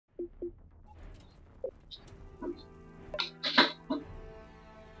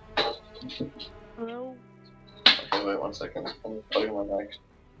1 second. I'm plugging my mic.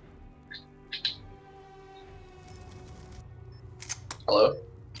 Hello?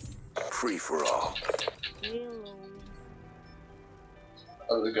 Free for all.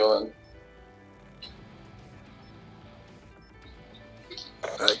 How's it going?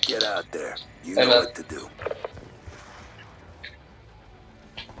 Get out there. You Hey, know man. what to do.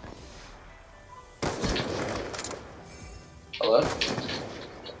 Hello?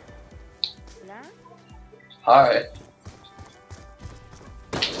 Hola. Hi.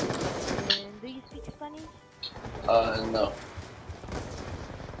 Do you speak Spanish? No.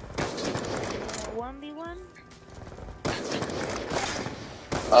 1v1?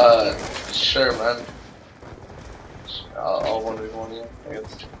 Sure, man. I'll 1v1 you. I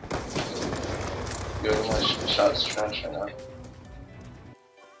guess. Good, my shot's trash right now.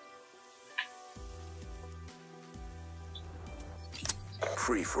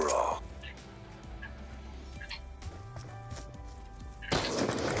 Free for all.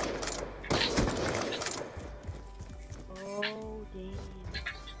 Oh, damn.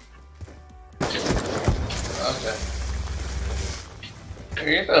 Okay. Are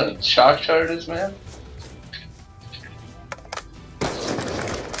you throwing shock charges, man?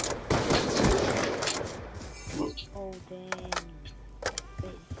 Oh, damn.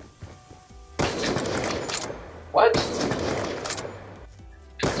 Wait. What?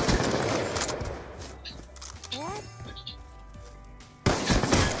 What?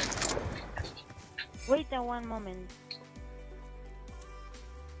 Wait a one moment.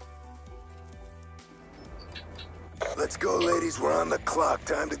 Let's go, ladies. We're on the clock.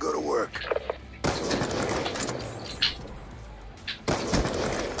 Time to go to work.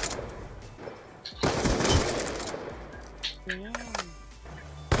 Damn.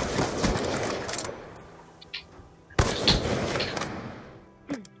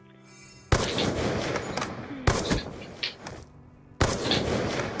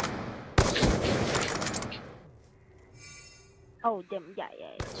 Oh, damn. Yeah.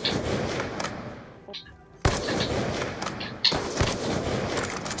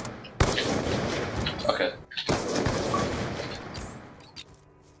 Okay.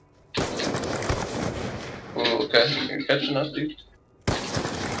 Ooh, okay. You're catching up, dude.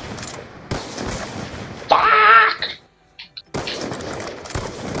 Fuck!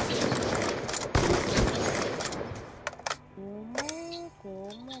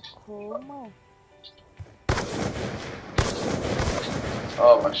 ¿Cómo?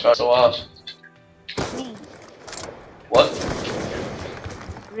 Oh, my shot's so off. Me. What?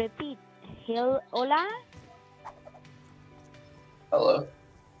 Repeat. Hola? Hello?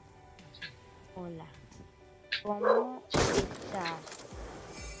 Hola. ¿Cómo estás?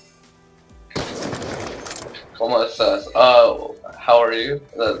 ¿Cómo estás? How are you?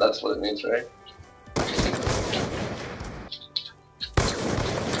 That's what it means, right?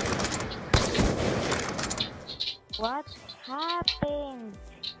 What happened?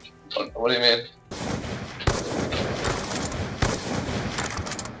 What do you mean?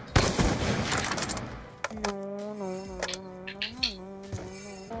 No.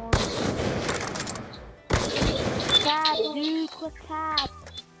 Stop, dude, what's up?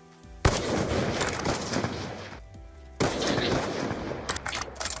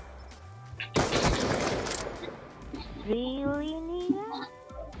 Really, nigga?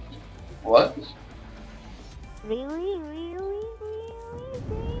 What? Really?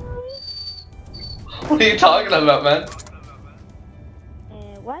 What are you talking about, man?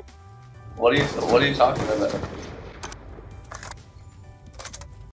 What? What are you talking about?